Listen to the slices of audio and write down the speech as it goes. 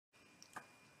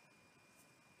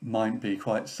might be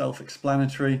quite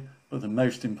self-explanatory, but the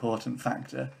most important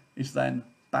factor is then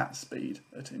bat speed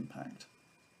at impact,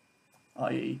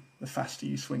 i.e. the faster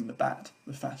you swing the bat,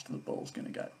 the faster the ball's going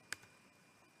to go.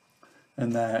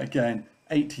 And there again,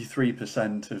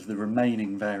 83% of the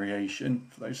remaining variation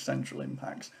for those central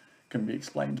impacts can be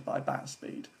explained by bat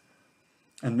speed.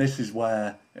 And this is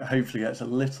where it hopefully gets a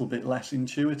little bit less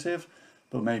intuitive,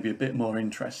 but maybe a bit more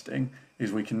interesting,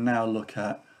 is we can now look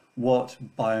at what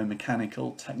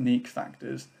biomechanical technique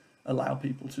factors allow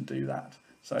people to do that.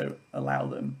 So allow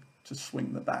them to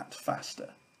swing the bat faster.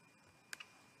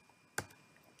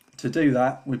 To do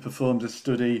that, we performed a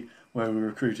study where we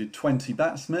recruited 20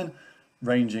 batsmen,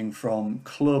 ranging from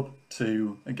club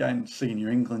to, again, senior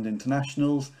England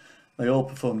internationals. They all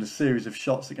performed a series of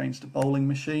shots against a bowling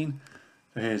machine.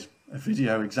 So here's a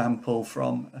video example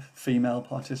from a female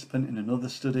participant in another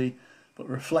study, but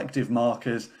reflective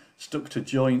markers stuck to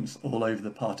joints all over the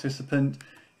participant,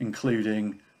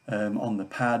 including on the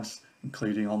pads,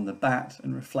 including on the bat,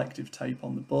 and reflective tape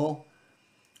on the ball.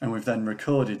 And we've then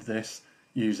recorded this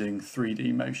using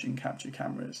 3D motion capture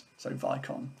cameras, so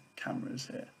Vicon cameras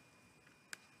here.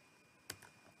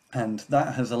 And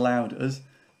that has allowed us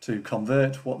to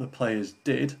convert what the players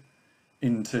did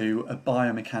into a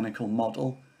biomechanical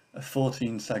model, a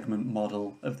 14-segment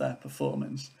model of their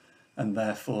performance, and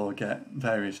therefore get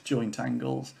various joint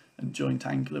angles and joint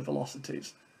angular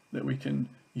velocities that we can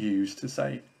use to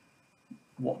say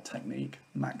what technique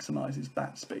maximises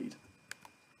bat speed.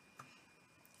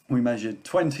 We measured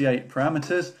 28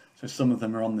 parameters, so some of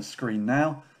them are on the screen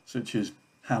now, such as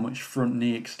how much front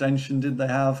knee extension did they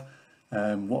have,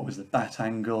 what was the bat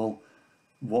angle,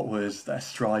 what was their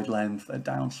stride length, their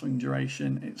downswing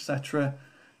duration, etc.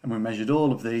 And we measured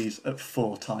all of these at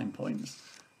 4 time points: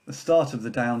 the start of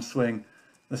the downswing,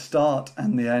 the start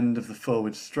and the end of the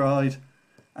forward stride,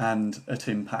 and at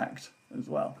impact as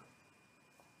well.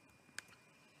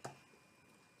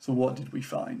 So what did we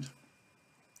find?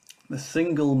 The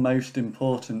single most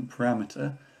important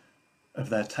parameter of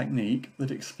their technique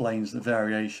that explains the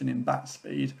variation in bat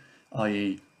speed,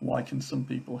 i.e. why can some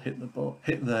people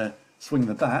swing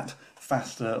the bat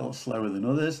faster or slower than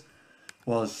others,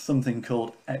 was something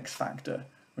called X factor,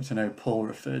 which I know Paul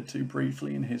referred to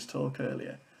briefly in his talk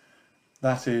earlier.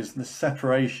 That is the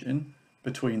separation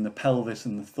between the pelvis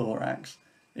and the thorax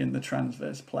in the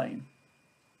transverse plane.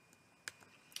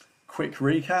 Quick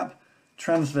recap: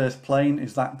 transverse plane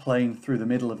is that plane through the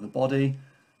middle of the body.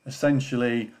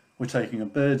 Essentially, we're taking a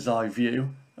bird's eye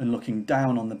view and looking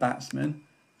down on the batsman.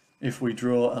 If we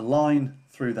draw a line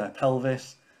through their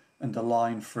pelvis and a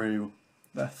line through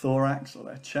their thorax or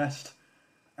their chest,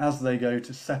 as they go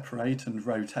to separate and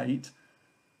rotate,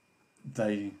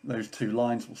 those two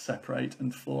lines will separate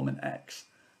and form an X.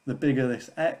 The bigger this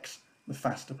X, the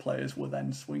faster players were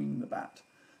then swinging the bat.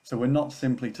 So we're not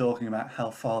simply talking about how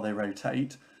far they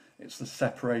rotate, it's the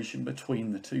separation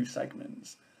between the two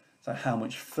segments. So how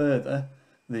much further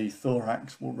the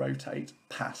thorax will rotate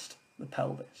past the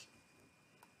pelvis.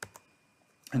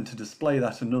 And to display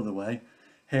that another way,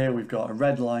 here we've got a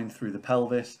red line through the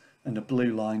pelvis and a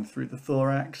blue line through the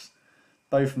thorax,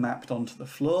 both mapped onto the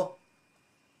floor.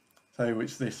 So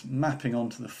it's this mapping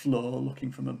onto the floor,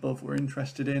 looking from above, we're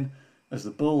interested in. As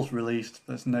the ball's released,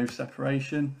 there's no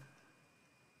separation.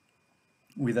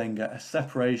 We then get a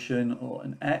separation, or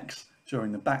an X,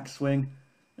 during the backswing,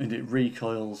 and it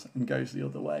recoils and goes the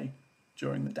other way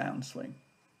during the downswing.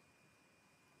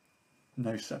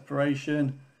 No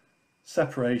separation,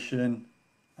 separation,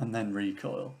 and then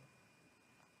recoil.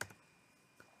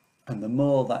 And the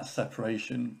more that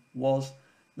separation was,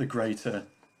 the greater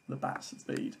the bat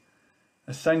speed.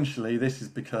 Essentially, this is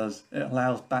because it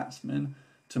allows batsmen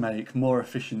to make more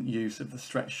efficient use of the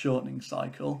stretch shortening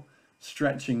cycle,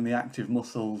 stretching the active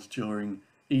muscles during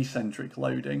eccentric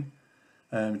loading,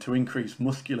 to increase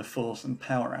muscular force and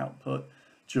power output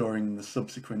during the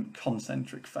subsequent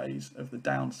concentric phase of the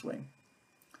downswing.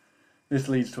 This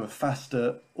leads to a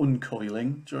faster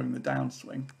uncoiling during the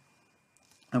downswing,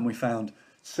 and we found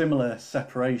similar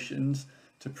separations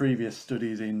to previous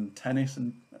studies in tennis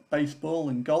and baseball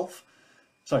and golf.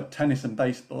 So tennis and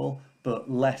baseball, but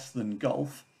less than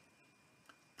golf,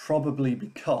 probably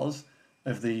because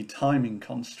of the timing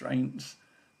constraints,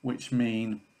 which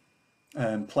mean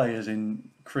players in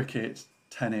cricket,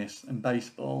 tennis and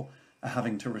baseball are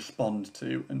having to respond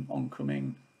to an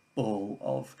oncoming ball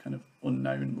of kind of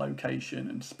unknown location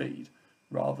and speed,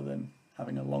 rather than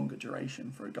having a longer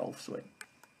duration for a golf swing.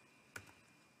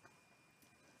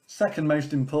 Second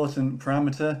most important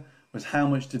parameter was how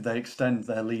much did they extend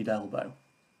their lead elbow.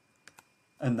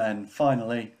 And then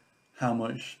finally, how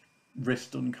much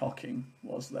wrist uncocking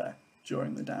was there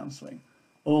during the downswing.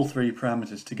 all three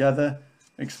parameters together,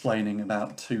 explaining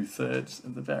about 2/3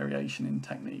 of the variation in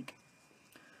technique.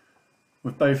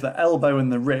 With both the elbow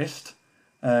and the wrist,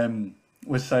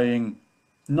 we're saying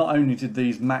not only did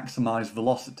these maximise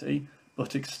velocity,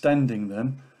 but extending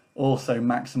them also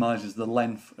maximises the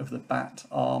length of the bat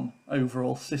arm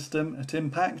overall system at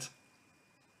impact.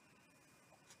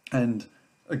 And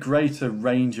a greater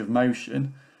range of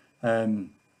motion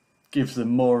gives them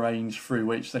more range through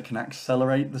which they can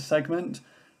accelerate the segment,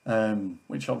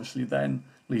 which obviously then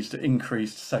leads to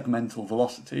increased segmental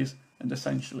velocities and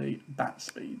essentially bat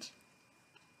speeds.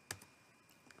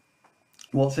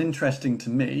 What's interesting to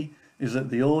me is that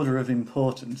the order of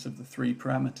importance of the three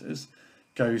parameters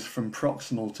goes from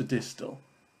proximal to distal,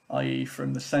 i.e.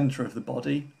 from the centre of the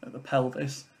body at the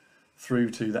pelvis through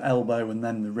to the elbow and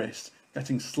then the wrist,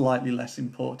 getting slightly less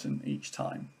important each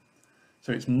time.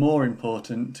 So it's more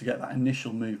important to get that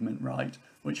initial movement right,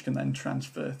 which can then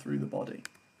transfer through the body.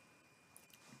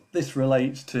 This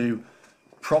relates to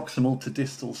proximal to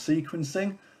distal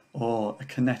sequencing, or a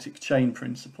kinetic chain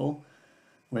principle,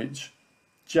 which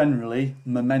generally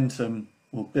momentum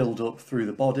will build up through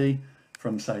the body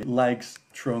from, say, legs,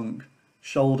 trunk,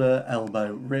 shoulder,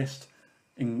 elbow, wrist,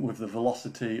 with the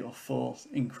velocity or force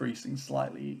increasing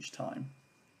slightly each time.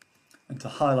 And to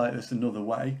highlight this another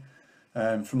way,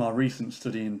 from our recent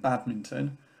study in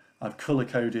badminton, I've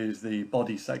colour-coded the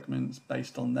body segments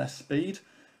based on their speed,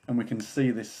 and we can see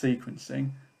this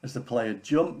sequencing as the player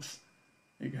jumps,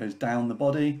 it goes down the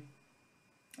body,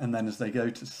 and then as they go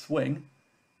to swing,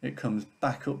 it comes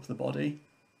back up the body,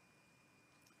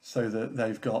 so that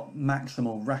they've got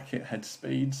maximal racket head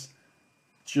speeds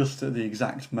just at the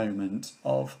exact moment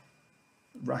of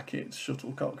racket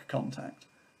shuttlecock contact.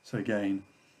 So again,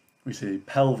 we see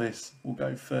pelvis will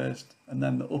go first, and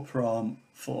then the upper arm,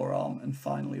 forearm, and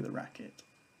finally the racket.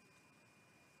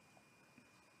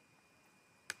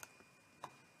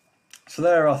 So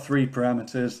there are three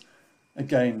parameters,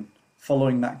 again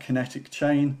following that kinetic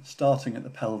chain, starting at the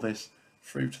pelvis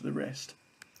through to the wrist.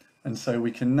 And so we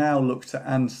can now look to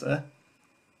answer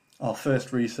our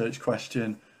first research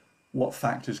question: what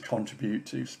factors contribute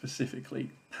to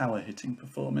specifically power hitting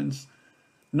performance?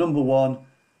 Number one,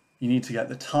 you need to get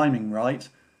the timing right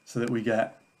so that we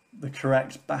get the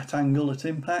correct bat angle at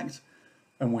impact,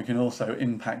 and we can also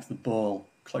impact the ball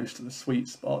close to the sweet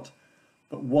spot.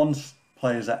 But once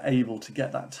players are able to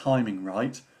get that timing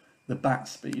right, the bat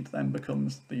speed then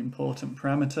becomes the important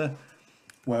parameter,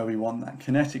 where we want that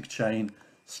kinetic chain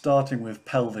starting with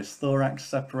pelvis thorax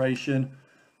separation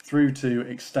through to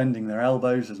extending their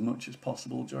elbows as much as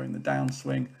possible during the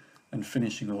downswing, and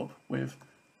finishing up with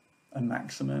a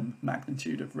maximum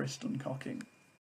magnitude of wrist uncocking.